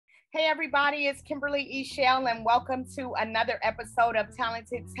Hey everybody, it's Kimberly Eichelle and welcome to another episode of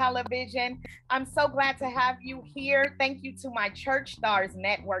Talented Television. I'm so glad to have you here. Thank you to my Church Stars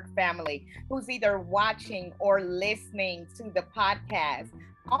Network family who's either watching or listening to the podcast.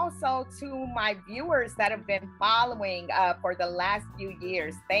 Also to my viewers that have been following for the last few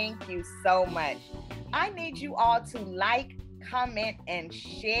years. Thank you so much. I need you all to like, comment, and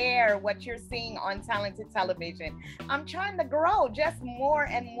share what you're seeing on Talented Television. I'm trying to grow just more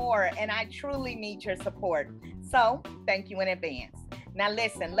and more, and I truly need your support. So thank you in advance. Now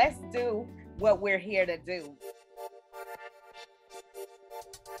listen, let's do what we're here to do.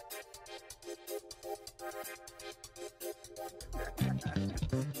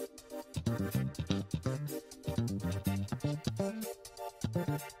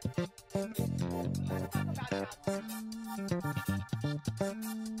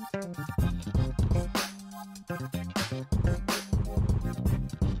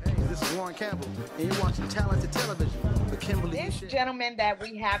 Campbell, and you're watching Talented Television with Kimberly This Eichelle. Gentleman that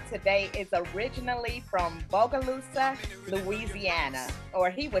we have today is originally from Bogalusa, Louisiana, or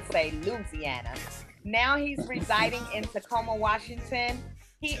he would say Louisiana. Now he's residing in Tacoma, Washington.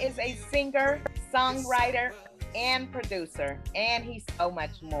 He is a singer, songwriter, and producer, and he's so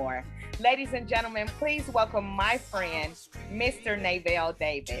much more. Ladies and gentlemen, please welcome my friend, Mr. Navele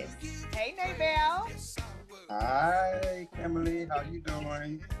Davis. Hey, Navele. Hi, Kimberly. How you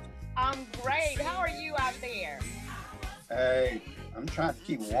doing? I'm great. How are you out there? Hey, I'm trying to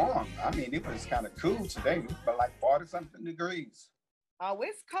keep warm. I mean, it was kind of cool today, but like 40-something degrees. Oh,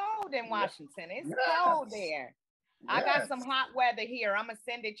 it's cold in Washington. It's Yes. cold there. I got some hot weather here. I'm going to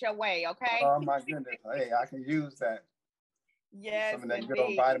send it your way, okay? Oh, my goodness. Hey, I can use that. Yes, some of that indeed. good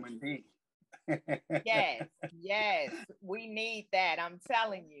old vitamin D. Yes. We need that. I'm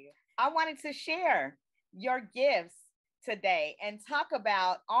telling you. I wanted to share your gifts today and talk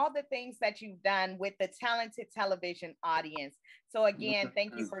about all the things that you've done with the Talented Television audience. So again,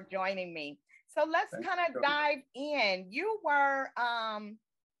 thank you for joining me. So let's kind of dive in. You were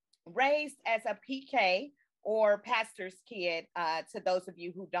raised as a PK or pastor's kid, to those of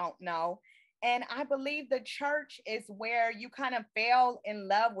you who don't know. And I believe the church is where you kind of fell in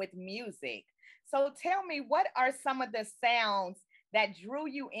love with music. So tell me, what are some of the sounds that drew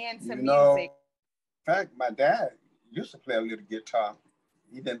you into music? In fact, my dad used to play a little guitar.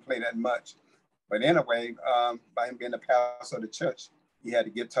 He didn't play that much. But anyway, by him being the pastor of the church, he had a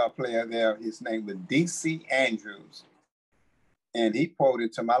guitar player there. His name was D.C. Andrews. And he poured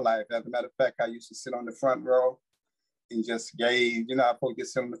into my life. As a matter of fact, I used to sit on the front row and just gaze. You know, I probably get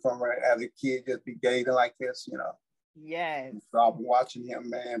sit on the front row as a kid, just be gazing like this, you know. Yes. So I've been watching him,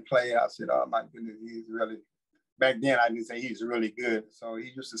 man, play. I said, oh my goodness, he's really, back then I didn't say he's really good. So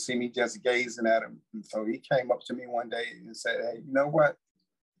he used to see me just gazing at him. And so he came up to me one day and said, hey, you know what?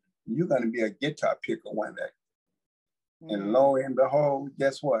 You're going to be a guitar picker one day. And lo and behold,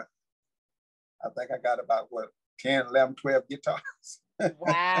 guess what? I think I got about 10, 11, 12 guitars.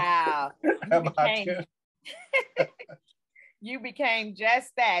 Wow. You became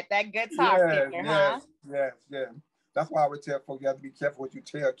just that guitar picker, huh? Yes. That's why I would tell folks, you have to be careful what you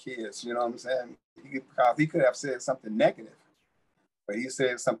tell kids, you know what I'm saying? Because he could have said something negative, but he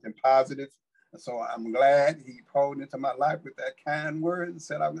said something positive. And so I'm glad he poured into my life with that kind word and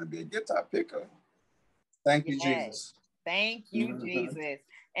said, I'm going to be a guitar picker. Thank you, Jesus. Thank you, Jesus.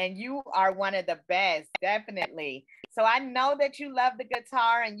 And you are one of the best, definitely. So I know that you love the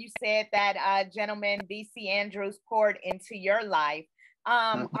guitar, and you said that gentleman, D.C. Andrews, poured into your life.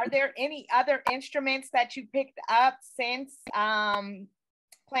 Are there any other instruments that you picked up since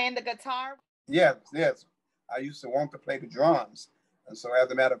playing the guitar? Yes. I used to want to play the drums. And so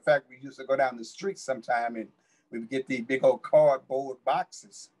as a matter of fact, we used to go down the street sometime and we would get these big old cardboard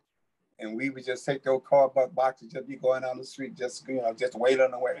boxes. And we would just take those cardboard boxes, just be going down the street, just wait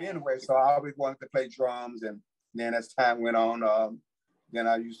on the way. Anyway, so I always wanted to play drums. And then as time went on, then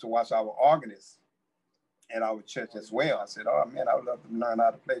I used to watch our organist at our church as well. I said, oh man, I would love to learn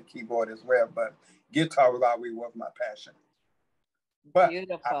how to play keyboard as well. But guitar was always my passion. But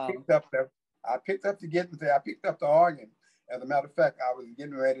beautiful. I picked up the organ. As a matter of fact, I was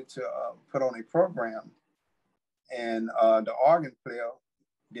getting ready to put on a program, and the organ player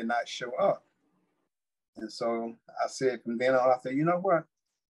did not show up. And so I said from then on, I said, you know what?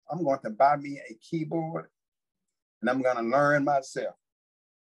 I'm going to buy me a keyboard and I'm going to learn myself.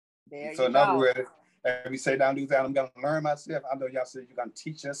 So in other words, if we say down do that, I'm going to learn myself. I know y'all said you're going to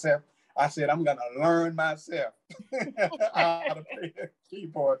teach yourself. I said, I'm going to learn myself how to play the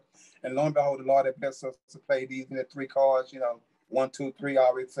keyboard. And lo and behold, the Lord had blessed us to play these in the 3 chords, 1, 2, 3, I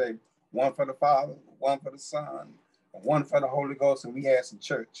always say, 1 for the Father, 1 for the Son, 1 for the Holy Ghost, and we had some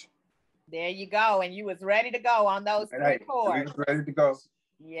church. There you go. And you was ready to go on those And three hey, we chords. was ready to go.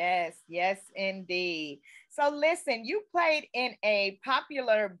 Yes, yes, indeed. So listen, you played in a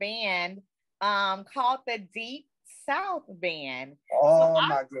popular band called the Deep South Band. So Oh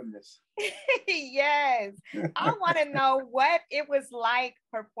my goodness. yes, I want to know what it was like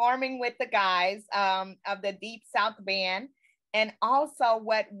performing with the guys of the Deep South Band, and also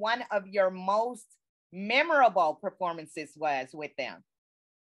what one of your most memorable performances was with them.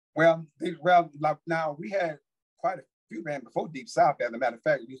 Well, like now we had quite a few bands before Deep South. As a matter of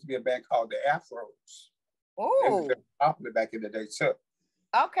fact, it used to be a band called the Afros. They were Oh, very popular back in the day too.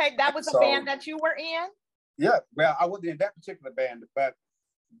 okay, that was a band that you were in? Yeah, well, I wasn't in that particular band, but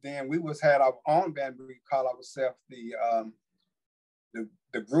then we had our own band. We call ourselves the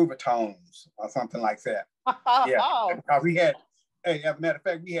Groovatones or something like that. Yeah, because we had, hey, as a matter of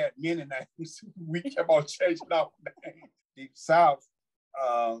fact, we had many names. We kept on changing our names. Deep South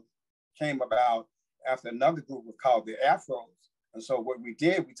came about after another group was called the Afros. And so what we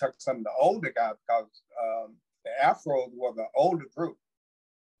did, we took some of the older guys because the Afros were the older group.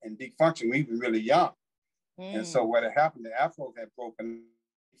 And Deep Function, we were really young. And so what had happened, the Afros had broken.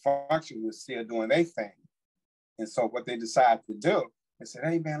 Function was still doing their thing. And so what they decided to do, they said,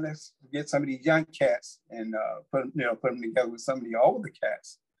 hey man, let's get some of these young cats and put them together with some of the older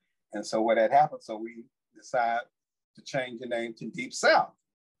cats. And so what had happened, so we decided to change the name to Deep South.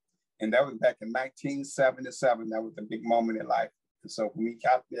 And that was back in 1977. That was a big moment in life. And so when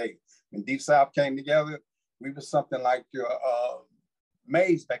when Deep South came together, we were something like your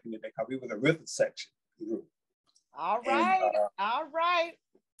Maze back in the day, because we were the rhythm section group. All right, all right.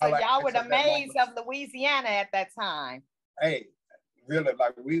 So y'all were the Maze of Louisiana at that time. Hey, really,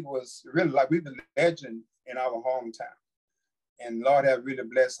 like we was the legend in our hometown. And Lord have really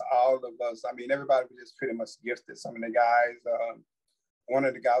blessed all of us. I mean, everybody was just pretty much gifted. Some of the guys, one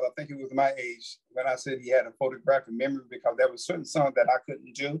of the guys, I think he was my age, when I said he had a photographic memory, because there were certain songs that I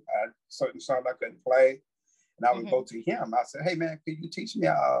couldn't do, certain songs I couldn't play. And I would go to him. I said, hey man, could you teach me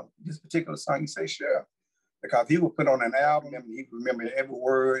this particular song? He said, sure. Because he would put on an album and he would remember every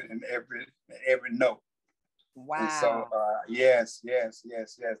word and every note. Wow. And so, yes.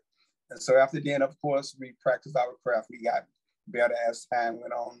 And so after then, of course, we practiced our craft. We got better as time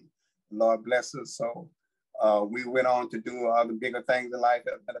went on. Lord bless us. So we went on to do other bigger things in life.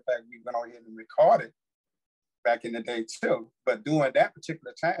 As a matter of fact, we went on here and recorded back in the day too. But during that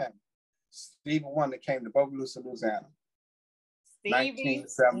particular time, Stevie Wonder came to Bogalusa, Louisiana. Stevie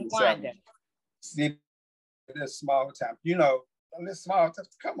 1977. Wonder. Stevie, this small town, this small town,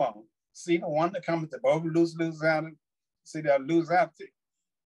 come on. Stevie Wonder coming to Bogalusa, Louisiana. See that Louisiana,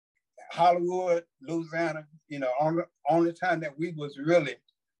 Hollywood, Louisiana, only time that we was really,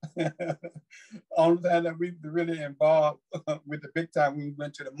 only time that we were really involved with the big time when we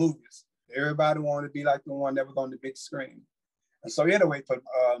went to the movies. Everybody wanted to be like the one that was on the big screen. And so anyway, for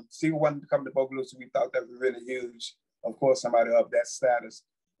Stevie Wonder to come to Bogalusa, we thought that was really huge. Of course, somebody of that status.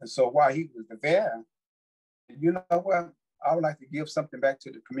 And so while he was there, you know what? I would like to give something back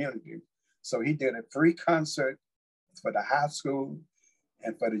to the community. So he did a free concert for the high school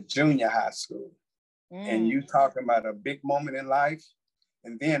and for the junior high school. And you talking about a big moment in life.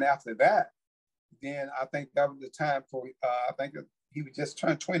 And then after that, then I think that was the time for, I think he was just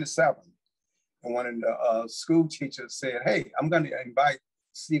turned 27. And one of the school teachers said, hey, I'm going to invite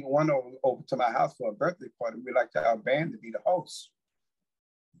Stevie Wonder over to my house for a birthday party. We'd like our band to be the host.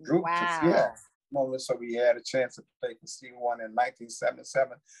 Group. Wow. Moment, so we had a chance to play for Stevie Wonder in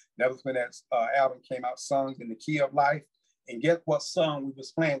 1977. That was when that album came out, Songs in the Key of Life. And guess what song we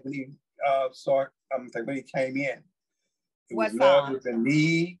was playing when he when he came in? It was Love is in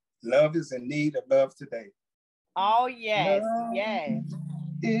Need. Love is in need of love today. Oh yes, yes.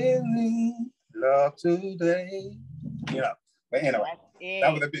 Love today. But anyway,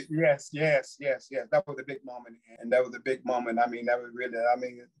 that was a big yes. That was a big moment, and that was a big moment. I mean, that was really. I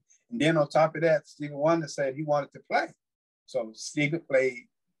mean, and then on top of that, Stevie Wonder said he wanted to play, so Stevie played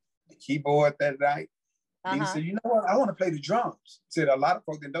the keyboard that night. He said, "You know what? I want to play the drums." Said a lot of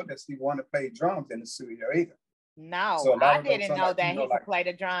folks didn't know that Stevie Wonder played drums in the studio either. No, so I didn't know that he could play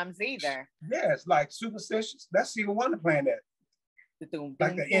the drums either. Yeah, it's like Superstitious. That's Stevie Wonder playing that.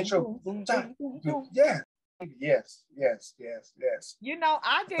 Like the intro. Yeah. Yes.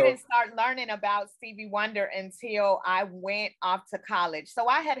 I didn't start learning about Stevie Wonder until I went off to college. So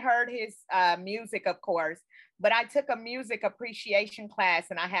I had heard his music, of course, but I took a music appreciation class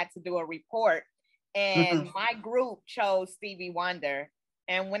and I had to do a report. And my group chose Stevie Wonder.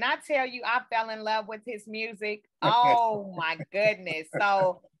 And when I tell you I fell in love with his music, oh my goodness.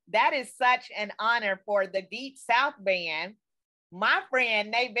 So that is such an honor for the Deep South Band My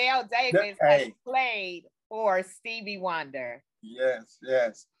friend Navele Davis has played for Stevie Wonder. Yes,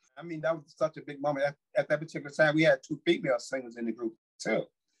 yes. I mean, that was such a big moment. At that particular time, we had 2 female singers in the group too.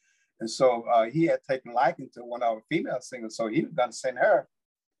 And so he had taken liking to one of our female singers. So he was going to send her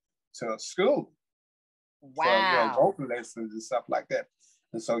to school. Wow. For vocal lessons and stuff like that.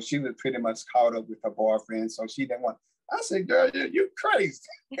 And so she was pretty much caught up with her boyfriend. So she didn't want, I said, girl, you crazy.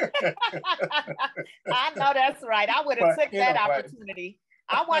 I know that's right. I would have took that opportunity.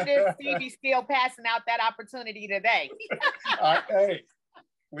 I wonder if Stevie's still passing out that opportunity today. Hey,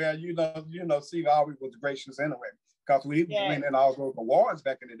 well, Stevie always was gracious anyway. Because when he was winning all those awards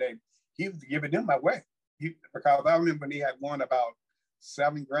back in the day, he was giving them away. Because I remember when he had won about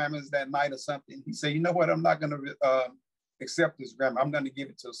 7 Grammys that night or something. He said, you know what? I'm not going to accept this Grammy. I'm going to give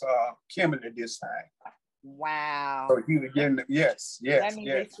it to Kimberly this time. Wow. So he was giving them, yes. Let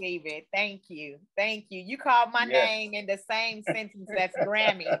me receive it. Thank you. You called my name in the same sentence as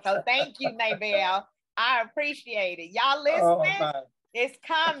Grammy. So thank you, Navele. I appreciate it. Y'all listening? It's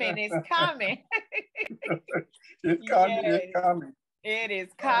coming. It's coming. It's coming. Yes. It's coming. It is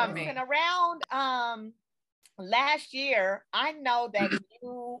coming. And around last year, I know that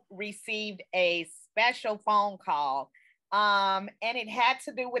you received a special phone call, and it had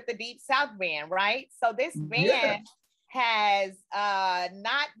to do with the Deep South Band, right? So this band has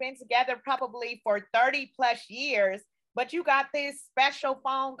not been together probably for 30 plus years, but you got this special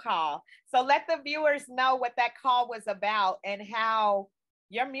phone call. So let the viewers know what that call was about and how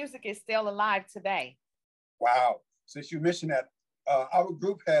your music is still alive today. Wow. Since you mentioned that, our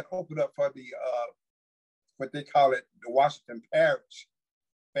group had opened up for the what they call it, the Washington Parish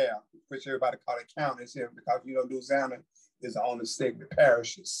Fair, which everybody call it counties here, because Louisiana is the only state with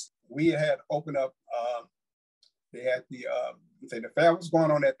parishes. We had opened up. They had the fair was going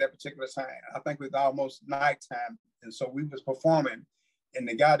on at that particular time. I think it was almost nighttime, and so we was performing. And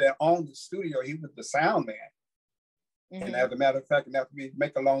the guy that owned the studio, he was the sound man. Mm-hmm. And as a matter of fact, and after we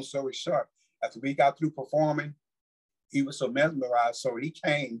make a long story short, after we got through performing, he was so mesmerized. So he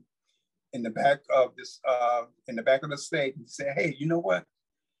came in the back of the stage and said, hey, you know what?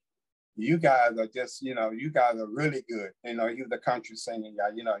 You guys are just, you guys are really good. He was a country singing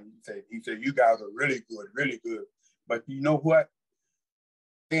guy, he said, you guys are really good. But you know what?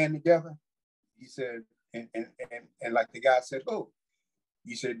 Staying together, he said, and like the guy said, oh,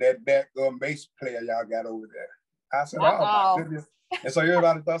 he said, that bass player y'all got over there. I said, oh my goodness. And so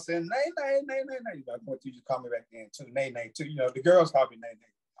everybody started saying, nay. I want you to call me back in too, nay too. The girls call me nay.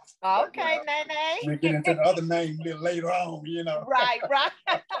 Okay, nay. We get into the other name later on, Right.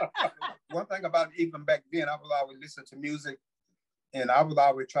 One thing about it, even back then, I would always listen to music, and I would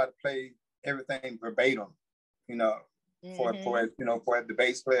always try to play everything verbatim, for the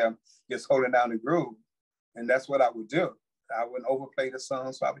bass player just holding down the groove, and that's what I would do. I wouldn't overplay the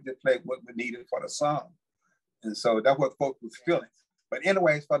song, so I would just play what we needed for the song, and so that's what folks was feeling. But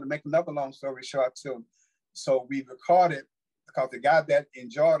anyways, to make another long story short, too, so we recorded. Because the guy that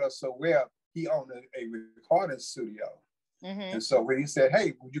enjoyed us so well, he owned a recording studio. Mm-hmm. And so when he said,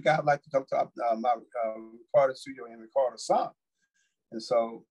 hey, would you guys like to come to my recording studio and record a song? And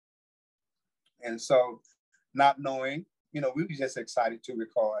so not knowing, we were just excited to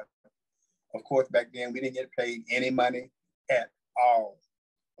record. Of course, back then, we didn't get paid any money at all.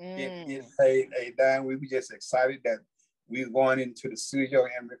 Didn't get paid a dime. We were just excited that we were going into the studio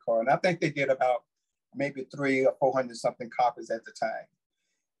and recording. I think they did about maybe 300 or 400 something copies at the time.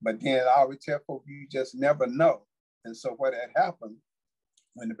 But then I always tell folks, you just never know. And so what had happened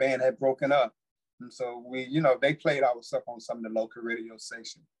when the band had broken up, and so we, they played our stuff on some of the local radio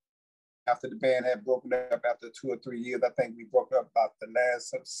stations. After the band had broken up after 2 or 3 years, I think we broke up about the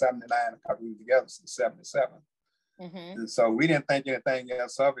last of 79, because we were together since 77. Mm-hmm. And so we didn't think anything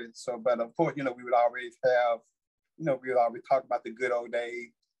else of it. So, but of course, we would always have, we would always talk about the good old days.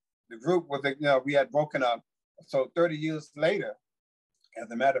 The group was, we had broken up. So 30 years later,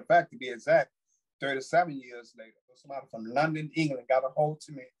 as a matter of fact, to be exact, 37 years later, somebody from London, England got a hold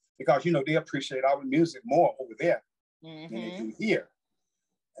to me because, they appreciate our music more over there than they do here.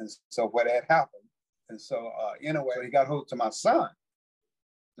 And so what had happened. And so anyway, he got hold to my son.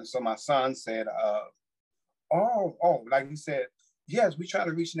 And so my son said, like he said, yes, we try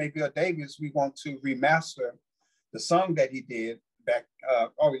to reach Navele Davis. We want to remaster the song that he did back,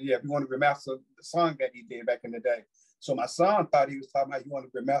 we want to remaster the song that he did back in the day. So my son thought he was talking about he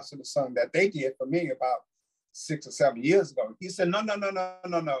wanted to remaster the song that they did for me about 6 or 7 years ago. He said, no.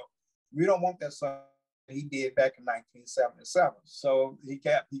 We don't want that song he did back in 1977. So he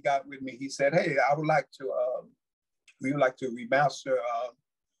got with me. He said, hey, we would like to remaster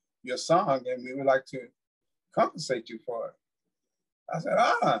your song, and we would like to compensate you for it. I said,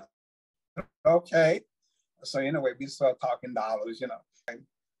 ah, okay. So anyway, we started talking dollars, you know. I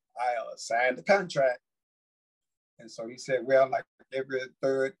signed the contract. And so he said, well, like every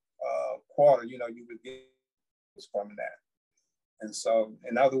third quarter, you know, you would get from that. And so,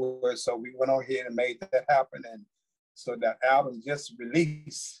 in other words, so we went on here and made that happen. And so that album just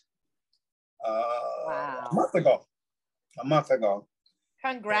released Wow. a month ago.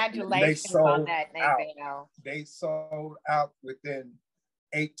 Congratulations on that, Navele. They sold out within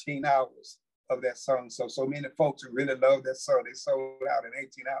 18 hours of that song. So many folks who really love that song, they sold out in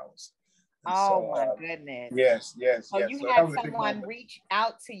 18 hours. And oh my goodness. Yes. So you had someone reach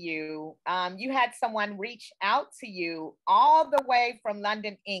out to you. You had someone reach out to you all the way from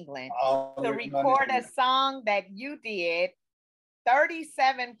London, England to record a song that you did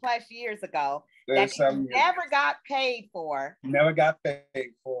 37 plus years ago that you never got paid for. Never got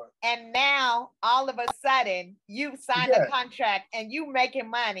paid for. And now all of a sudden you signed a contract and you making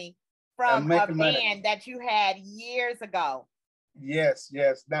money from a band that you had years ago. Yes.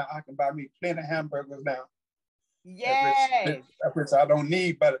 Now I can buy me plenty of hamburgers now. Yes. Which I don't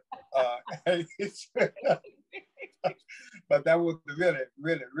need, but but that was really,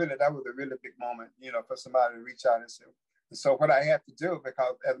 that was a really big moment, you know, for somebody to reach out and say. So what I had to do,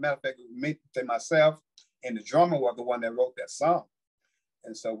 because as a matter of fact, it was me, myself, and the drummer was the one that wrote that song,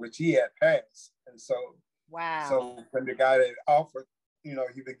 and so which he had passed, and so wow. So when the guy that offered, you know,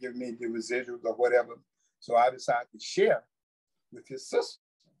 he would give me the residuals or whatever, so I decided to share with his sister,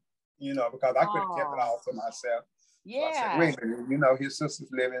 you know, because I could have kept it all for myself. Yeah. So I said, wait a minute, you know, his sister's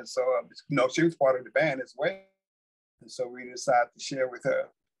living, so you know, she was part of the band as well, and so we decided to share with her.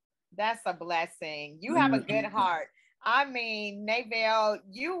 That's a blessing. You have a good heart. I mean, Navele,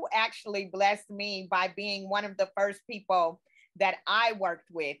 you actually blessed me by being one of the first people that I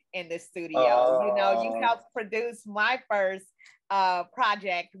worked with in the studio. You know, you helped produce my first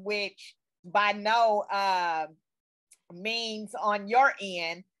project, which by no means on your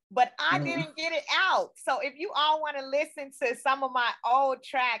end, but I didn't get it out. So if you all want to listen to some of my old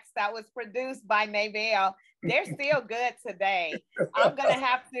tracks that was produced by Navele, they're still good today. I'm going to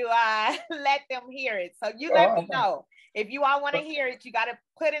have to let them hear it. So you let me know. If you all want to hear it, you got to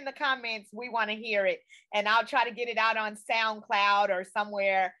put in the comments, we want to hear it. And I'll try to get it out on SoundCloud or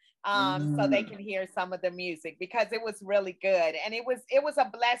somewhere so they can hear some of the music, because it was really good. And it was a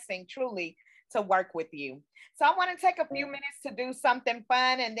blessing, truly, to work with you. So I want to take a few minutes to do something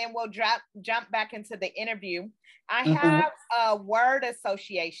fun, and then we'll jump back into the interview. I have a word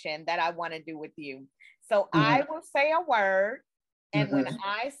association that I want to do with you. So I will say a word, and when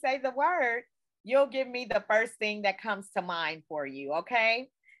I say the word, you'll give me the first thing that comes to mind for you, okay?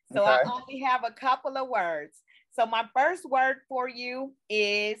 So I only have a couple of words. So my first word for you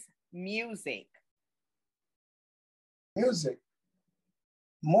is music. Music.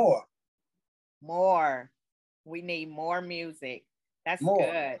 More. We need more music. That's more.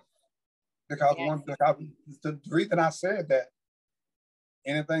 Good. Because the reason I said that,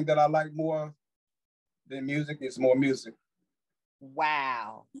 anything that I like more than music is more music.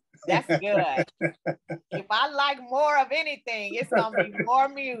 Wow, that's good. If I like more of anything, it's gonna be more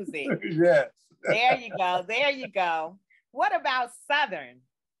music. Yes. There you go. What about Southern?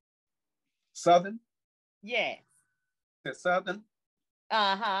 Southern? Yes. The Southern?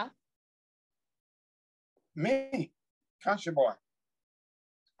 Uh-huh. Me, country boy.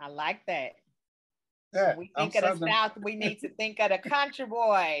 I like that. Yeah, we think of the South, we need to think of the country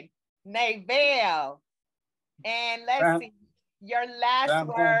boy, Navele. And let's see, your last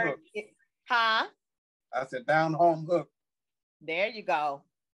word is, I said down home hook. There you go.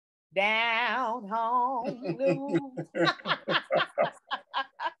 Down home blues.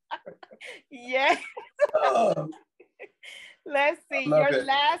 Yeah. Let's see. Your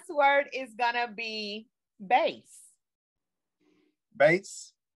last word is gonna be bass.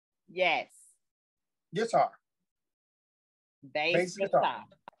 Bass? Yes. Guitar. Bass guitar.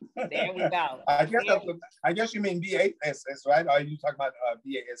 There we go. I guess you mean BASS, right? Or are you talking about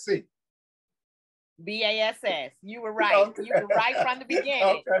BASC? BASS. You were right. Okay. You were right from the beginning.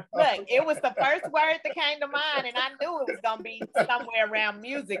 Okay. Look, it was the first word that came to mind, and I knew it was going to be somewhere around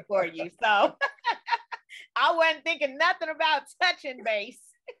music for you. So I wasn't thinking nothing about touching bass.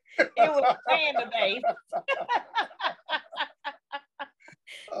 It was playing the bass.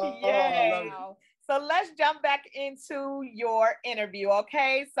 Yeah. So let's jump back into your interview,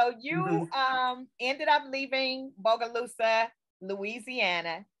 okay? So you ended up leaving Bogalusa,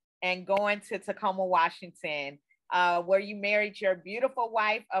 Louisiana, and going to Tacoma, Washington, where you married your beautiful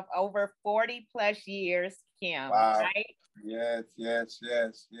wife of over 40 plus years, Kim, right? Yes.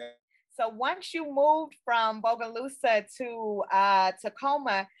 So once you moved from Bogalusa to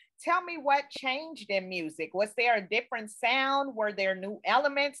Tacoma, tell me what changed in music. Was there a different sound? Were there new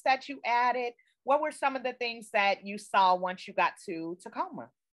elements that you added? What were some of the things that you saw once you got to Tacoma?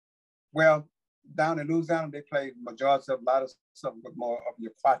 Well, down in Louisiana, they played majority of a lot of stuff with more of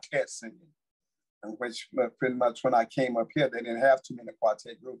your quartet singing, and which pretty much when I came up here, they didn't have too many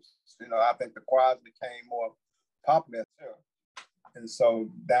quartet groups. You know, I think the choirs became more popular too. And so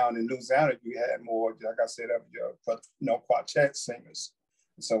down in Louisiana, you had more, like I said, of your quartet singers.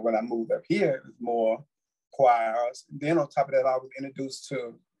 And so when I moved up here, it was more choirs. And then on top of that, I was introduced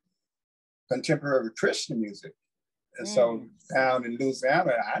to contemporary Christian music. And so down in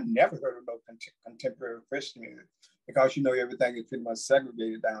Louisiana, I never heard of no contemporary Christian music because, you know, everything is pretty much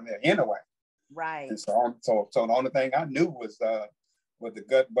segregated down there anyway. Right. And so the only thing I knew was the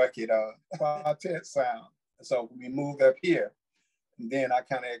gut bucket quartet sound. And so we moved up here, and then I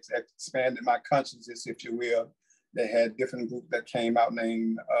kind of expanded my consciousness, if you will. They had different groups that came out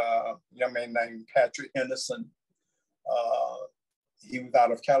named a young man named Patrick Henderson. He was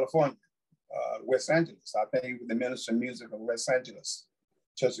out of California. West Angeles. I think he was the minister of music of West Angeles,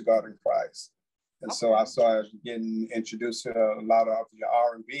 Church of God in Christ. And so I started getting introduced to a lot of the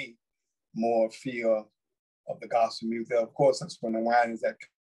R&B, more feel of the gospel music. Of course, that's when the whinings that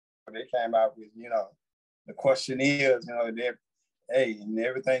they came out with, you know, the question is, you know, and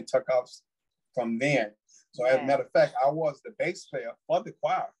everything took off from then. So as a matter of fact, I was the bass player for the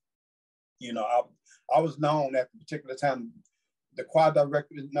choir. You know, I was known at the particular time, the choir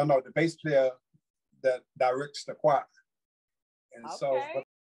director, the bass player that directs the choir. And so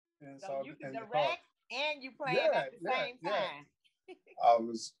you can direct and you play it at the same time. I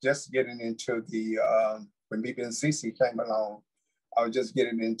was just getting into the, when BB&CC came along, I was just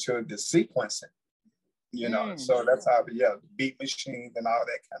getting into the sequencing, you know, so that's how, the beat machines and all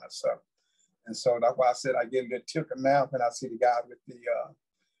that kind of stuff. And so that's why I said I get a little tickled now when I see the guy with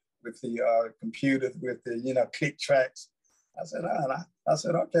the computers, with the, you know, click tracks. I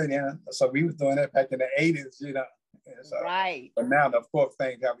said, okay, then. So we was doing that back in the 80s, you know. So, right. But now, of course,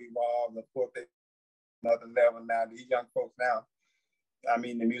 things have evolved. Of course, they another level now. These young folks now, I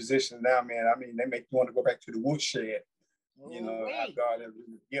mean, the musicians now, man, I mean, they make you want to go back to the woodshed. You know, how God has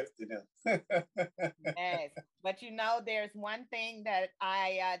really gifted them. Yes, but you know, there's one thing that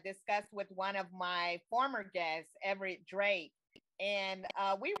I discussed with one of my former guests, Everett Drake. And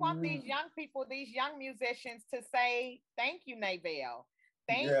we want these young people, these young musicians to say, thank you, Navele.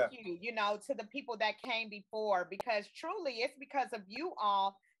 Thank you, you know, to the people that came before, because truly it's because of you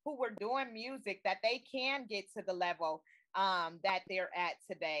all who were doing music that they can get to the level that they're at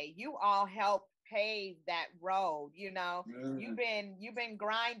today. You all helped pave that road, you know. You've been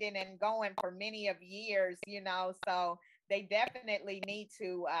grinding and going for many of years, you know, so they definitely need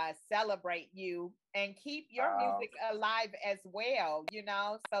to celebrate you and keep your music alive as well, you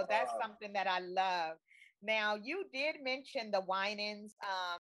know. So that's something that I love. Now, you did mention the Winans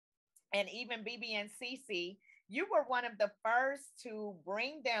and even BB&CC. You were one of the first to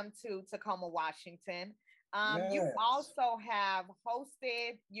bring them to Tacoma, Washington. You also have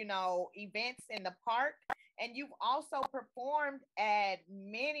hosted, you know, events in the park, and you've also performed at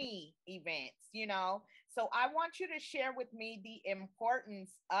many events, you know. So I want you to share with me the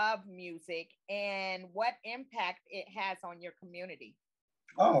importance of music and what impact it has on your community.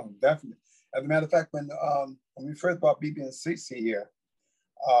 Oh, definitely. As a matter of fact, when we first brought BB&CC here,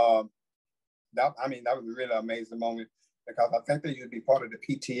 that was a really amazing moment because I think they used to be part of the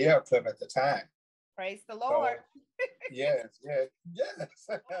PTL club at the time. Praise the Lord. So, yes.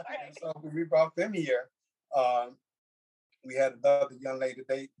 So when we brought them here, we had another young lady.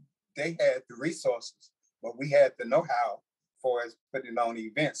 They had the resources, but we had the know-how for us putting on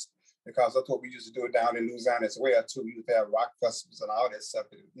events because that's what we used to do it down in Louisiana as well too. We used to have rock festivals and all that stuff,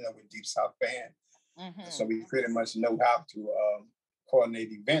 you know, with Deep South Band. So we pretty much know how to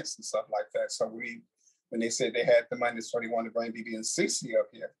coordinate events and stuff like that. So when they said they had the money, so they wanted to bring BB&CC up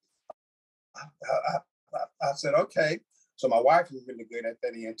here, I said, okay. So my wife is really good at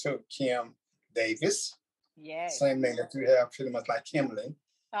that end too, Kim Davis. Yes. Same name that you have, pretty much like Kimberly.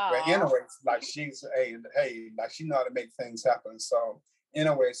 But anyway, like she's like she know how to make things happen. So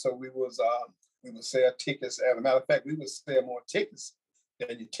anyway, so we would sell tickets. As a matter of fact, we would sell more tickets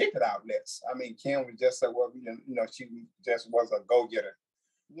than the ticket outlets. I mean, Kim was just she just was a go-getter.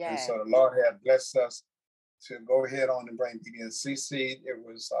 Yeah. And so the Lord had blessed us to go ahead on and bring BB&CC. It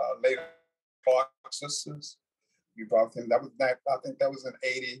was later Clark Sisters. We brought them. I think that was in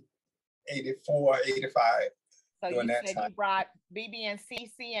 80, 84, 85. So you said you brought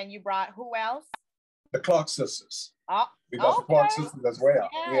BB&CC and you brought who else? The Clark Sisters. Oh, We got the Clark okay. sisters as well.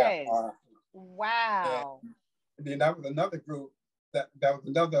 Yes. Yeah. Wow. And then that was another group that was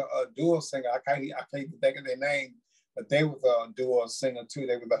another duo singer. I can't even think of their name, but they was a duo singer too.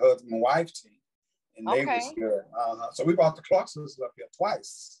 They were the husband and wife team, and they was good. So we brought the Clark sisters up here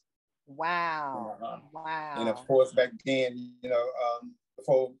twice. Wow. Wow. And of course, back then,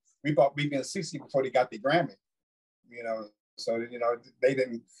 before we bought BB&CC before they got the Grammy, so they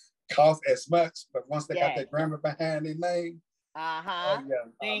didn't cost as much, but once they got that Grammy behind their name,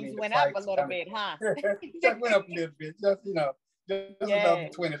 things went up a little bit, huh? Just went up a little bit, just another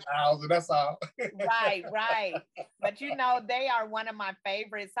 20,000. That's all. Right. But they are one of my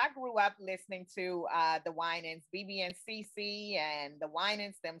favorites. I grew up listening to the Winans, BB&CC, and the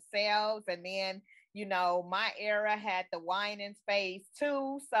Winans themselves, and then my era had the Winans phase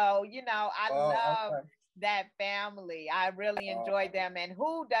too. So I love that family. I really enjoyed them, and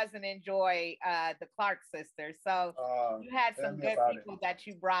who doesn't enjoy the Clark sisters? So you had some good people that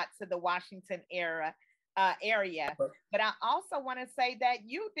you brought to the Washington area. But I also want to say that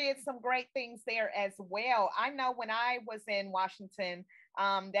you did some great things there as well. I know when I was in Washington,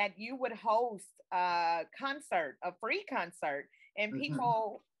 that you would host a free concert in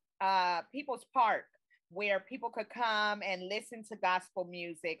People's Park, where people could come and listen to gospel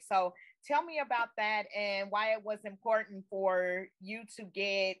music. So tell me about that and why it was important for you to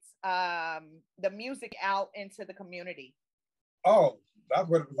get the music out into the community. Oh, that's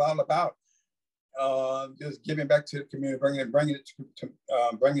what it was all about. Just giving back to the community,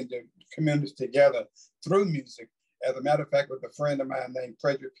 bringing the communities together through music. As a matter of fact, with a friend of mine named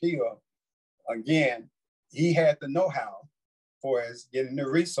Frederick Peel, again, he had the know-how for us getting the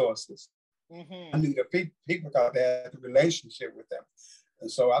resources. I knew the people because they had the relationship with them. And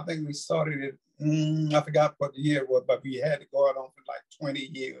so I think we started it, I forgot what the year was, but we had to go on for like 20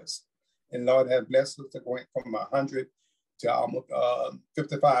 years. And Lord have blessed us to go from 100 to almost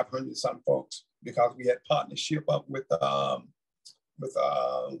 5,500 some folks, because we had partnership up with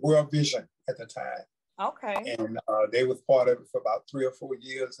World Vision at the time. Okay. And they was part of it for about 3 or 4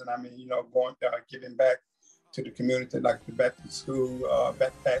 years. And I mean, going giving back to the community, like the back to school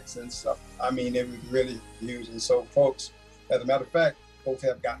backpacks and stuff. I mean, it was really huge. And so folks, as a matter of fact, folks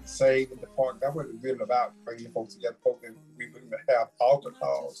have gotten saved in the park. That's what it's really about, bringing folks together. Folks, we would have altar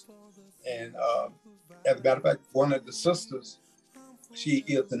calls. And as a matter of fact, one of the sisters, she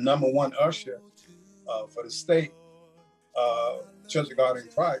is the #1 usher for the state Church of God in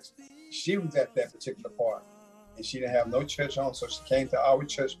Christ. She was at that particular part, and she didn't have no church on, so she came to our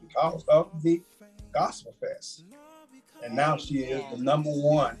church because of the Gospel Fest. And now she is the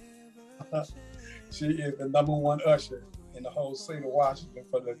 #1. She is the #1 usher in the whole state of Washington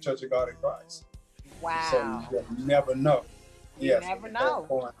for the Church of God in Christ. Wow. So you never know. Yes, you never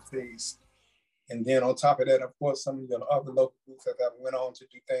know. And then on top of that, of course, some of the other local groups that went on to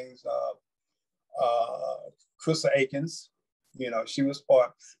do things. Krista Akins, she was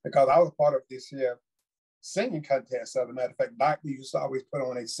part, because I was part of this here singing contest. As a matter of fact, we used to always put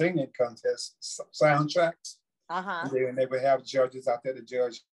on a singing contest soundtracks. And they would have judges out there to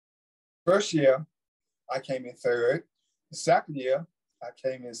judge. First year, I came in third. The second year, I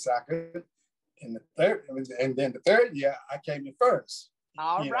came in second. And then the third year, I came in first.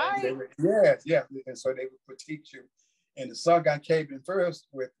 All right. Yes. And so they would critique you. And the song I came in first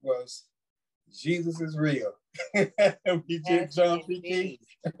with was Jesus is Real. We did John P. King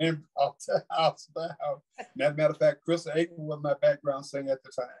and brought the house down. And as a matter of fact, Krista Aiken was my background singer at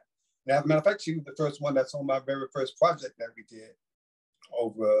the time. And as a matter of fact, she was the first one that's on my very first project that we did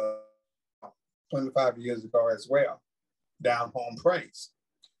over 25 years ago as well, Down Home Praise.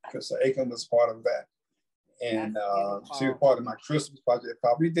 Krista Aiken was part of that. And she was part of my Christmas project.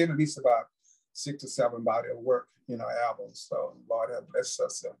 We did at least about 6 or 7 body of work, albums. So Lord have blessed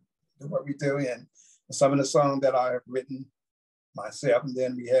us to do what we do. And some of the songs that I have written myself, and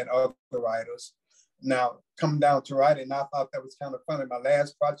then we had other writers. Now, coming down to writing, I thought that was kind of funny. My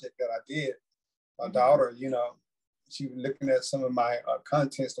last project that I did, my daughter, she was looking at some of my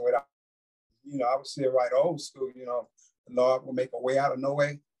contents the way I would still write old school, the Lord will make a way out of no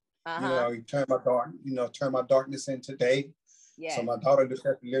way. He turned my darkness into day. Yes. So my daughter looked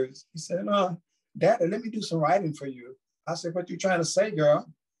at the lyrics. He said, Daddy, let me do some writing for you. I said, what you trying to say, girl?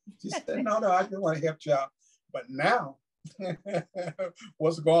 She said, no, I just want to help you out. But now,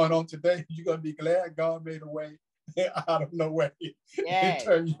 what's going on today, you're going to be glad God made a way out of no way. And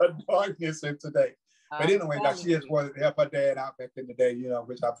turn your darkness into day. But anyway, she just wanted to help her dad out back in the day,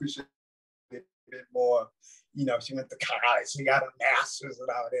 which I appreciate a bit more. She went to college, she got a master's and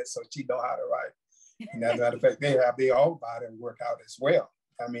all that, so she know how to write. And as a matter of fact, they have their own body and work out as well.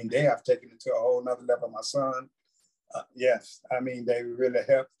 I mean, they have taken it to a whole nother level. My son, Yes, I mean, they really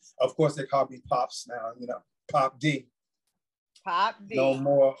helped. Of course, they call me Pops now, you know, Pop D. Pop D. No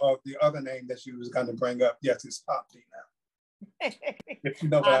more of the other name that you was going to bring up. Yes, it's Pop D now. If you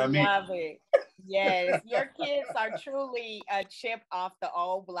know what I mean. I love it. Yes, your kids are truly a chip off the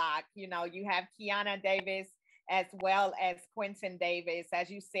old block. You know, you have Kiana Davis as well as Quentin Davis. As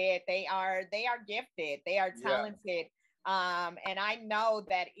you said, they are gifted. They are talented. And I know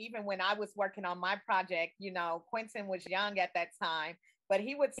that even when I was working on my project, you know, Quentin was young at that time, but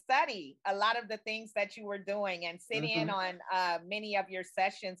he would study a lot of the things that you were doing and sit in on many of your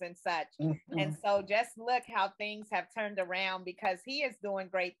sessions and such. And so just look how things have turned around, because he is doing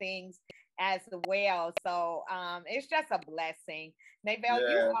great things as well. So it's just a blessing. Navele,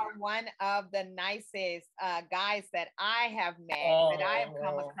 you are one of the nicest guys that I have met, that I have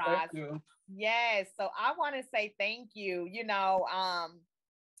come across. Yes. So I want to say thank you, you know,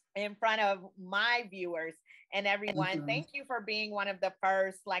 in front of my viewers and everyone. Thank you for being one of the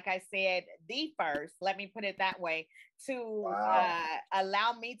first, like I said, the first, let me put it that way, to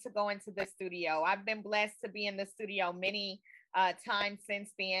allow me to go into the studio. I've been blessed to be in the studio many times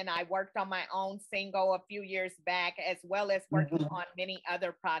since then. I worked on my own single a few years back, as well as working on many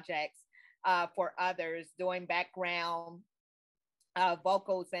other projects for others, doing background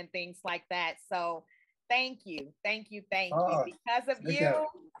vocals and things like that. So thank you. Because of you,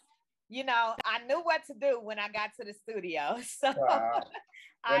 you know, I knew what to do when I got to the studio. So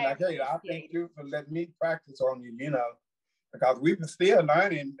I thank you for letting me practice on you, you know, because we were still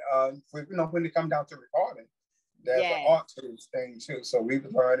learning, you know, when it comes down to recording. There's an art to this thing too. So we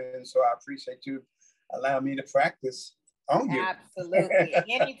were learning. So I appreciate you allowing me to practice on you. Absolutely.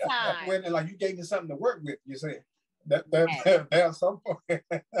 Anytime. When, like, you gave me something to work with, you see. There are some folks,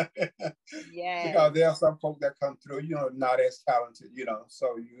 because there are some folks that come through, you know, not as talented, you know,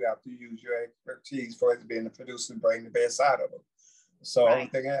 so you have to use your expertise for it, being a producer, and bring the best out of them. So only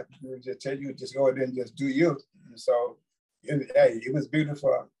thing I have to do is just tell you, just go ahead and just do you. And so, it was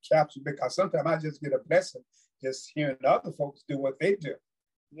beautiful capture, because sometimes I just get a blessing just hearing other folks do what they do.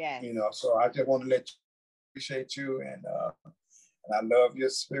 Yeah. You know, so I just want to let you appreciate you, and I love your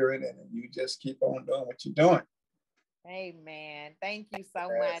spirit, and you just keep on doing what you're doing. Amen. Thank you so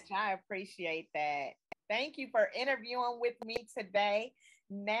much. I appreciate that. Thank you for interviewing with me today.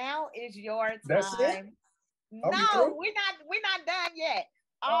 Now is your time. That's it? No, we're not done yet.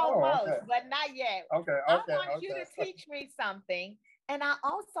 Almost, but not yet. I want you to teach me something, and I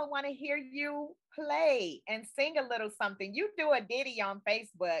also want to hear you play and sing a little something. You do a ditty on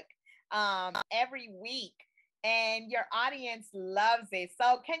Facebook every week, and your audience loves it.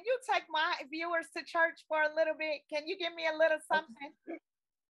 So can you take my viewers to church for a little bit? Can you give me a little something?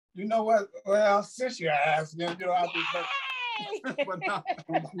 You know what? Well, since you asked, you know, I'll be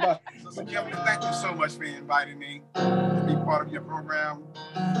Sister Kimberly, thank you so much for inviting me to be part of your program.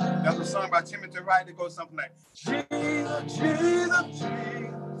 That's a song by Timothy Wright that goes something like, Jesus, Jesus,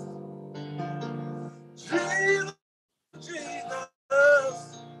 Jesus, Jesus, Jesus,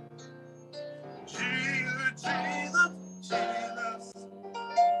 Jesus, Jesus, Jesus,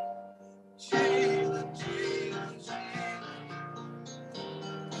 Jesus, Jesus.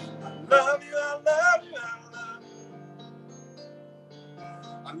 I love you, I love you, I love you.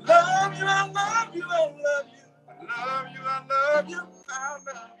 I love you, I love you, I love you. I love you, I love you, I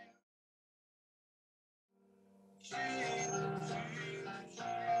love you. Jesus, Jesus,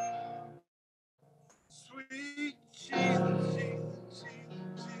 sweet Jesus, Jesus,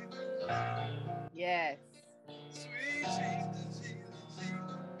 Jesus, Jesus. Yes. Sweet Jesus, Jesus,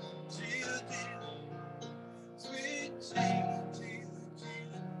 Jesus, Jesus, sweet Jesus, Jesus,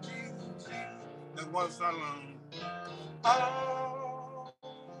 Jesus, Jesus, Jesus. That's one song. All the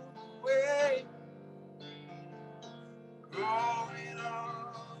way, going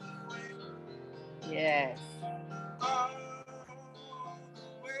all the way. Yes. All the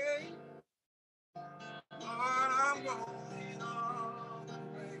way, Lord, I'm going all the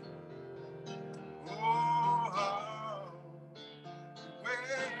way. Oh, all the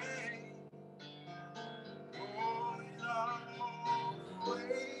way, going all the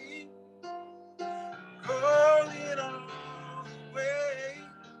way, going all the way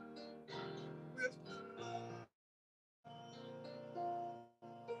with the Lord.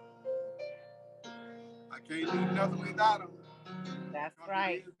 I can't do nothing without him. That's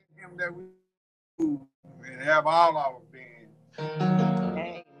right. Him that we do and have all our being.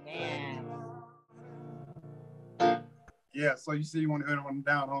 Amen. Yeah, so you see, you want to hear them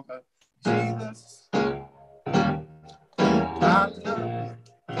down on the Jesus. I love you.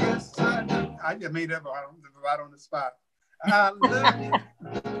 Yes, I do. I just made that right on the spot. I love you.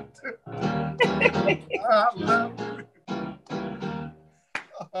 I love you.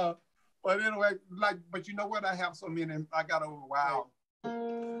 But anyway, but you know what? I have so many. I got over. Wow.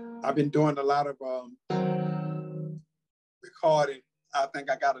 I've been doing a lot of recording. I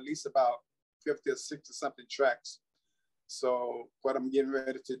think I got at least about 50 or 60 something tracks. So what I'm getting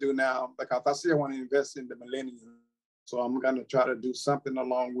ready to do now, because I still want to invest in the millennium. So I'm going to try to do something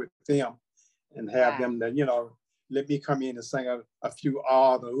along with them and have them that, let me come in and sing a few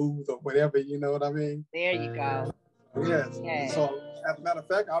ahs or oohs or whatever, you know what I mean? There you go. Yes. So as a matter of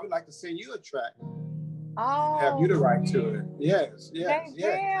fact, I would like to send you a track. Oh. Have you the right to it. Yes. As a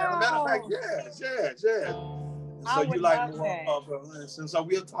matter of fact, yes. So you like more of so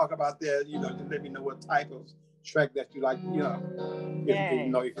we'll talk about that, just let me know what type of track that you like, if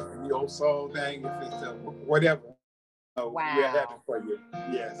it's the old soul thing, if it's whatever. We'll have it for you.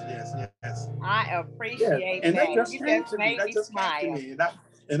 Yes. I appreciate and that. that just You came just to me. made That me just smile. came to me.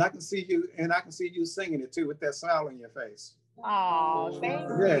 And I can see you, singing it too with that smile on your face. Oh, thank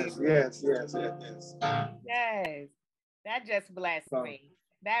you. Yes. Yes. That just blessed me.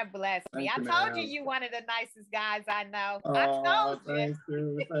 That blessed me. I told you one of the nicest guys I know. I told you.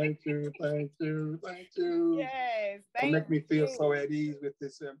 Thank you. Yes. It make me feel so at ease with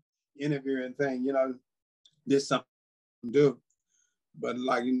this interviewing thing. This something to do, but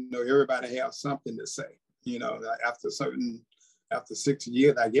everybody has something to say. After 60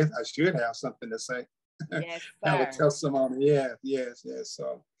 years, I guess I should have something to say. Yes, sir. Have a testimony. Yes.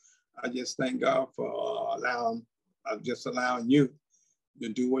 So I just thank God for allowing you to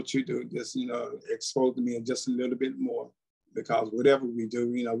do what you do, just, expose me just a little bit more, because whatever we do,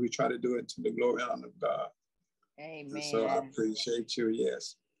 we try to do it to the glory and honor of God. Amen. And so I appreciate you.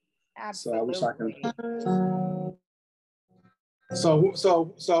 Yes. Absolutely. So I wish I can.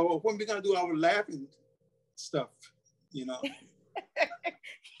 So when we gonna do our laughing stuff,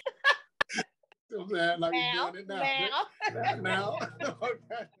 Like now. We're doing it now.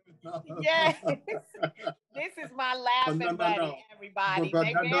 Okay. No. Yes. This is my laughing buddy, everybody. But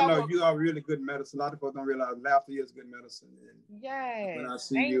you are really good medicine. A lot of people don't realize laughter is good medicine. And when I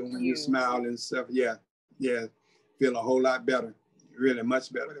see you, when you smile and stuff, feel a whole lot better. Really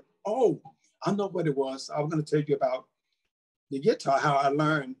much better. Oh, I know what it was. I was going to tell you about the guitar, how I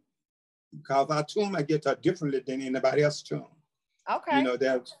learned, because I tune my guitar differently than anybody else tune. Okay.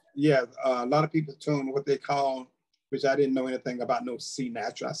 A lot of people tune what they call, which I didn't know anything about, no C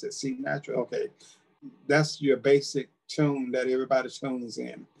natural. I said C natural. Okay, that's your basic tune that everybody tunes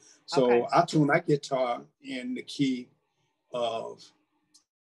in. So I tune my guitar in the key of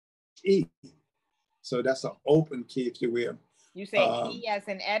E. So that's an open key, if you will. You say E as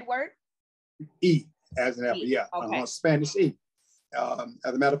in Edward? E as in Edward, yeah. Okay. Spanish E.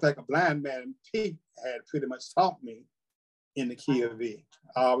 As a matter of fact, a blind man, Pete, had pretty much taught me in the key of E.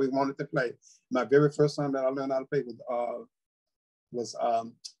 I always wanted to play. My very first song that I learned how to play was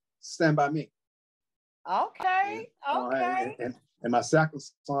Stand By Me. Okay. And my second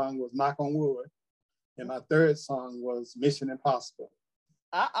song was Knock on Wood. And my third song was Mission Impossible.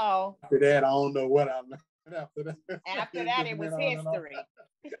 Uh-oh. After that, I don't know what I learned. After that, it was history.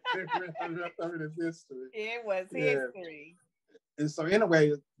 It was history. And so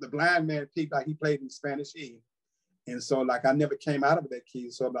anyway, the blind man, Pete, he played in Spanish E. And so I never came out of that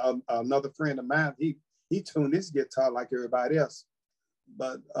key. So another friend of mine, he tuned his guitar like everybody else.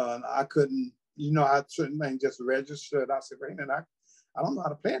 But I couldn't, I shouldn't just register. I said, wait a minute, I don't know how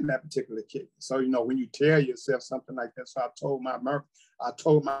to play in that particular key. So, when you tell yourself something like that, so I told my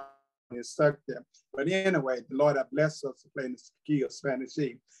it stuck there. But anyway, the Lord has blessed us to play in the key of Spanish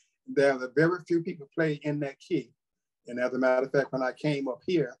E. There are very few people play in that key. And as a matter of fact, when I came up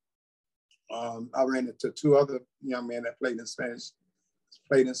here, I ran into two other young men that played in Spanish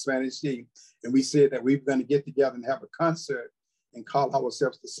E. And we said that we were going to get together and have a concert and call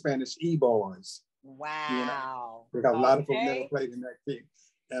ourselves the Spanish E Boys. Wow. Because a lot of folks never played in that key.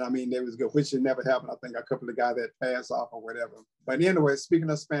 And I mean, there was good, which it never happened. I think a couple of guys that passed off or whatever. But anyway, speaking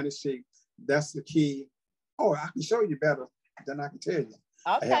of Spanish E, that's the key. Oh, I can show you better than I can tell you.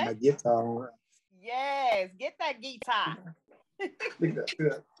 Okay. I have my guitar on. Yes, get that guitar. Look at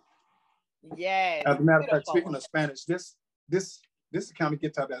that. Yes. As a matter of fact, speaking of Spanish, this is the kind of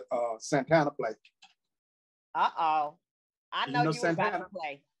guitar that Santana played. Uh-oh. I know you Santana? about to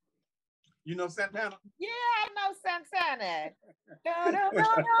play. You know Santana? Yeah, I know Santana. Do.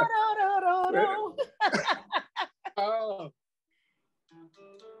 Oh.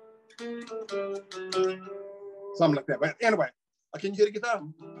 Something like that. But anyway, can you hear the guitar?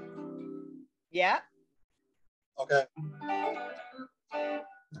 Yeah. Okay.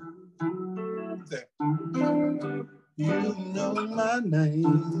 There. You know my name.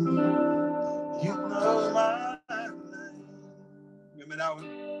 You know my name. Remember that one?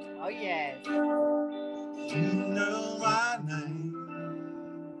 Oh, yes. You know my name.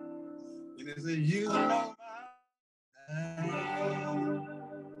 And they say, you know my name.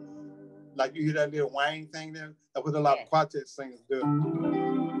 Like you hear that little whine thing there? That was a lot of quartet singers do.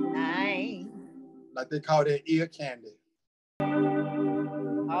 Nice. Like they call that ear candy.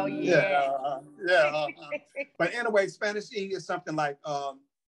 Oh, yeah. But anyway, Spanish E is something like a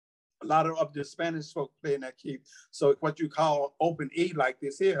lot of the Spanish folk play in that key. So what you call open E like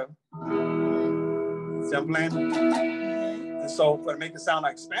this here. See I'm playing? And so to make it sound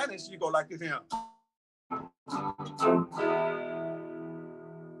like Spanish, you go like this here.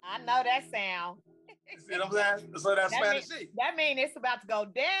 I know that sound. You see what I'm saying? So that's Spanish E. That means it's about to go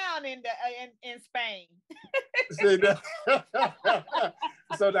down in Spain. See that?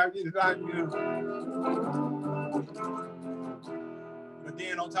 So that you know. But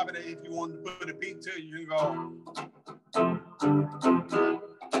then on top of that, if you want to put a beat to it, you can go.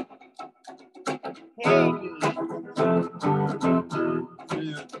 Hey.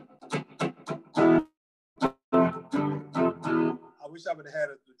 Yeah. I wish I would have had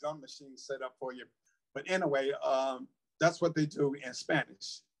the drum machine set up for you. But anyway, that's what they do in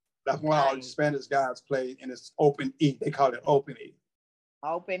Spanish. That's why all the Spanish guys play, and it's open E. They call it open E.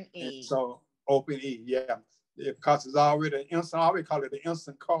 Open E. And so open E, yeah. Because it's already an instant, I already call it the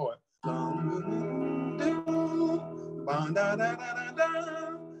instant chord.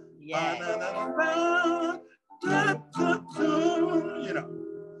 Yeah. You know,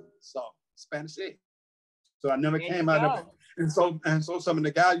 so Spanish E. So I never came out of it. And so some of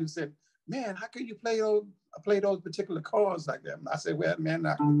the guys you said, man, how can you play those particular chords like that? And I said, well, man,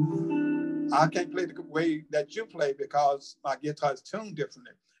 I can't play the way that you play because my guitar is tuned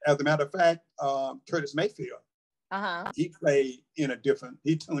differently. As a matter of fact, Curtis Mayfield, he played he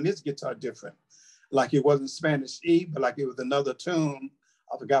tuned his guitar different. Like it wasn't Spanish E, but like it was another tune.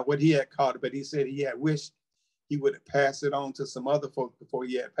 I forgot what he had called it, but he said he had wished he would have passed it on to some other folks before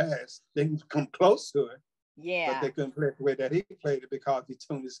he had passed. They can come close to it. Yeah. But they couldn't play it the way that he played it because he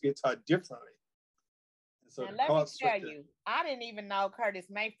tuned his guitar differently. So and let me tell you, I didn't even know Curtis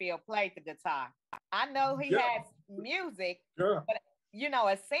Mayfield played the guitar. I know he has music, but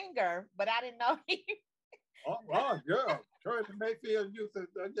a singer, but I didn't know he. Oh, yeah. Curtis Mayfield used to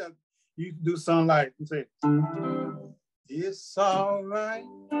do something like, you say, it's all right,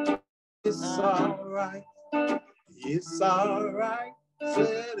 it's all right, it's all right,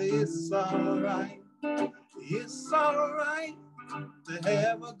 said it's all right. It's all right to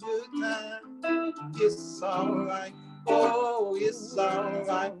have a good time. It's all right. Oh, it's all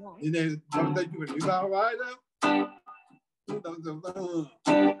right. And then it's all right.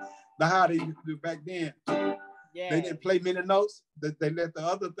 Now how they used to do back then. Yeah. They didn't play many notes. They let the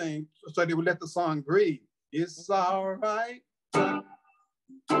other thing, so they would let the song breathe. It's all right.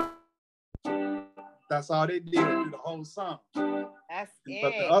 That's all they did through the whole song. That's it.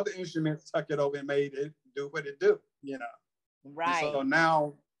 But the other instruments took it over and made it do what it do, Right. And so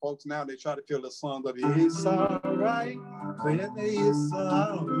now, folks, they try to fill the song of it's all right, it's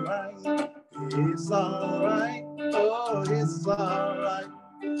all right, it's all right, oh, it's all right.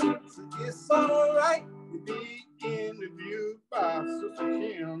 It's all right to be interviewed by Sister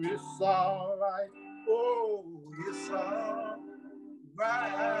Kim. It's all right, oh, it's all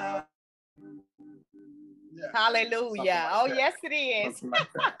right. Yeah. Hallelujah. Like yes, it is. Like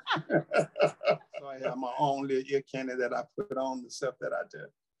so I have my own little ear candy that I put on the stuff that I do.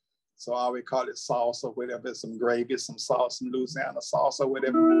 So I always call it sauce or whatever, some gravy, some sauce, some Louisiana sauce or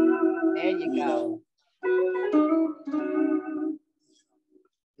whatever. There you go.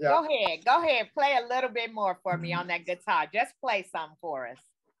 Yeah. Go ahead. Play a little bit more for me on that guitar. Just play something for us.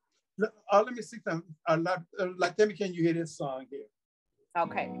 Let me see something. Like, tell me, can you hear this song here?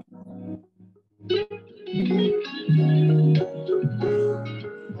 Okay.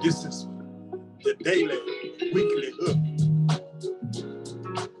 This is the daily, weekly hook.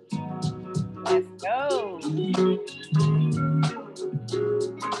 Let's go.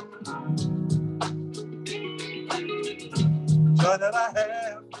 Joy that I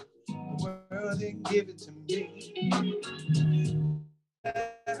have, the world didn't give it to me.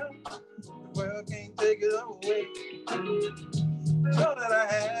 The world can't take it away. Joy that I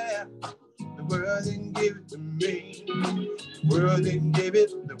have, the world didn't give it to me. The world didn't give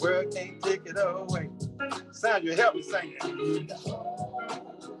it, the world can't take it away. Sound, you help me sing it.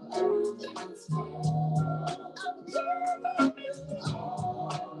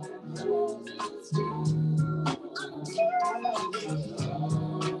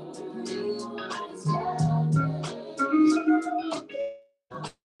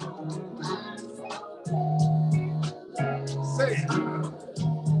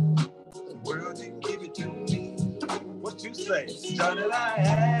 joy that I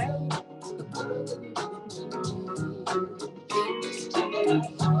have.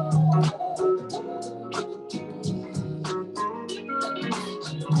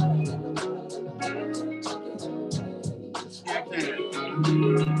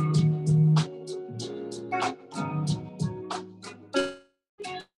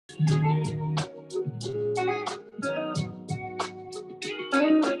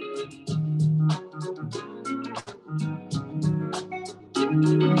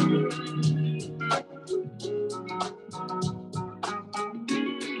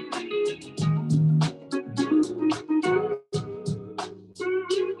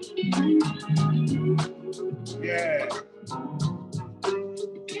 Yeah.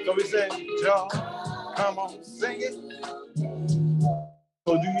 So we said, Joe, come on, sing it.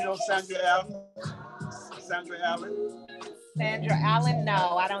 So do you know Sandra Allen? Sandra Allen? Sandra Allen?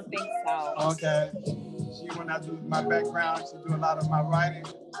 No, I don't think so. Okay. She, when I do my background, she do a lot of my writing.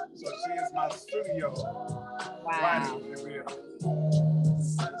 So she is my studio writing, if you will.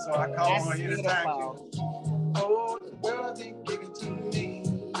 So I call That's her anytime. beautiful. Oh, the world didn't give it to me.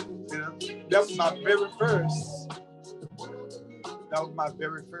 That was my very first. That was my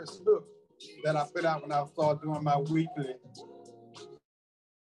very first hook that I put out when I started doing my weekly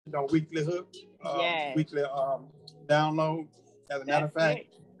hook, weekly download. As a matter of fact,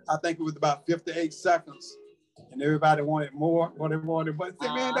 I think it was about 58 seconds, and everybody wanted more. What they wanted, but I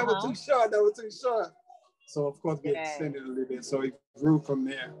said, man, that was too short. That was too short. So of course we extended a little bit. So it grew from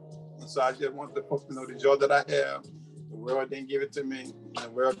there. And so I just wanted the folks to know the joy that I have. The world didn't give it to me, and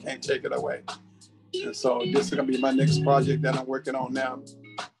the world can't take it away. And so this is gonna be my next project that I'm working on now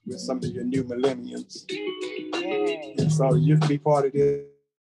with some of your new millennials. And so you can be part of this.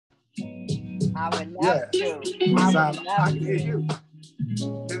 I would love to. I can hear you.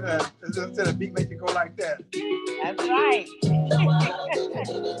 Instead of beat make you go like that. That's right.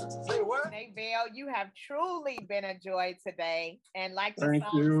 Say what? Navele, you have truly been a joy today. And like the Thank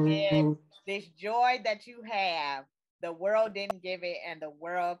song you. said, this joy that you have, the world didn't give it and the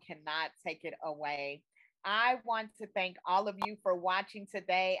world cannot take it away. I want to thank all of you for watching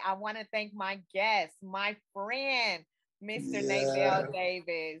today. I want to thank my guest, my friend, Mr. Navele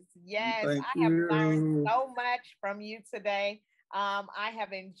Davis. Yes, I have learned so much from you today. I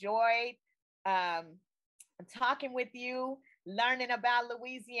have enjoyed talking with you, learning about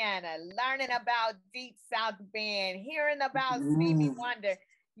Louisiana, learning about Deep South Bend, hearing about Stevie Wonder.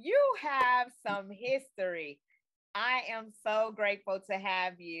 You have some history. I am so grateful to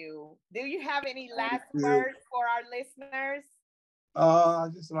have you. Do you have any last words for our listeners? I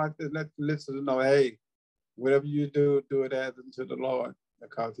just like to let the listeners know, hey, whatever you do, do it as unto the Lord,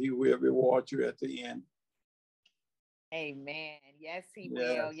 because he will reward you at the end. Amen. Yes, he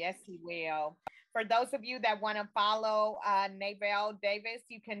will. Yes, he will. For those of you that want to follow Navele Davis,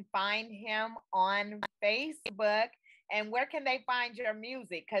 you can find him on Facebook. And where can they find your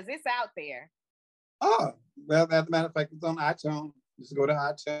music? Because it's out there. Oh, well, as a matter of fact, it's on iTunes. Just go to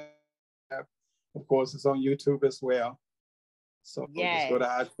iTunes. Of course, it's on YouTube as well. So just go to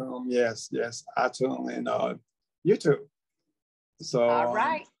iTunes. Yes, iTunes and YouTube. So all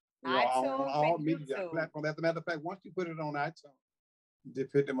right. iTunes, on all media platforms. As a matter of fact, once you put it on iTunes, they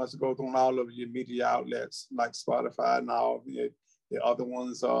pretty much goes on all of your media outlets like Spotify and all the other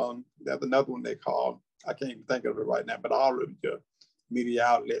ones. There's another one they call, I can't even think of it right now, but all of your media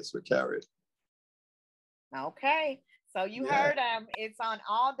outlets will carry it. Okay. So you heard him. It's on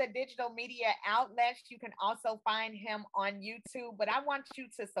all the digital media outlets. You can also find him on YouTube. But I want you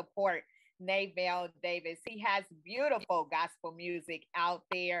to support Navele Davis. He has beautiful gospel music out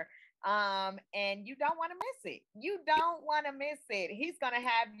there. And you don't want to miss it. You don't want to miss it. He's going to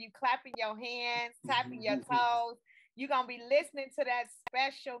have you clapping your hands, tapping your toes. You're going to be listening to that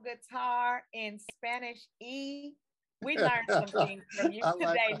special guitar in Spanish E. We learned some things from you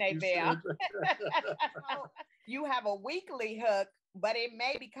today, Navele. You have a weekly hook, but it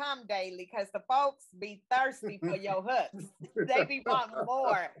may become daily because the folks be thirsty for your hooks. They be wanting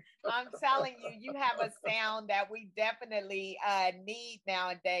more. I'm telling you, you have a sound that we definitely need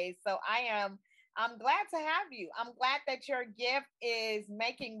nowadays. So I'm glad to have you. I'm glad that your gift is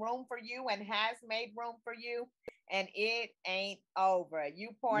making room for you and has made room for you. And it ain't over.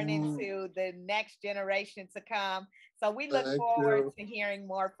 You pouring into the next generation to come. So we look forward to hearing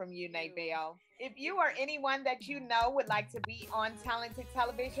more from you, Navele. If you or anyone that you know would like to be on Talented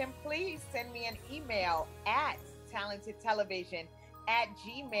Television, please send me an email at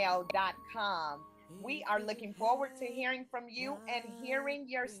talentedtelevision@gmail.com. We are looking forward to hearing from you and hearing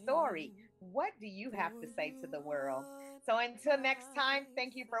your story. What do you have to say to the world? So until next time,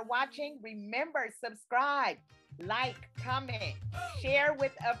 thank you for watching. Remember, subscribe, like, comment, share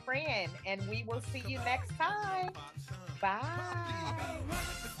with a friend, and we will see you next time. Bye.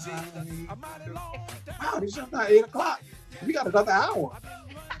 Wow, this is not 8 o'clock. We got another hour.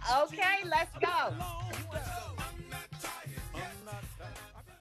 Okay, let's go.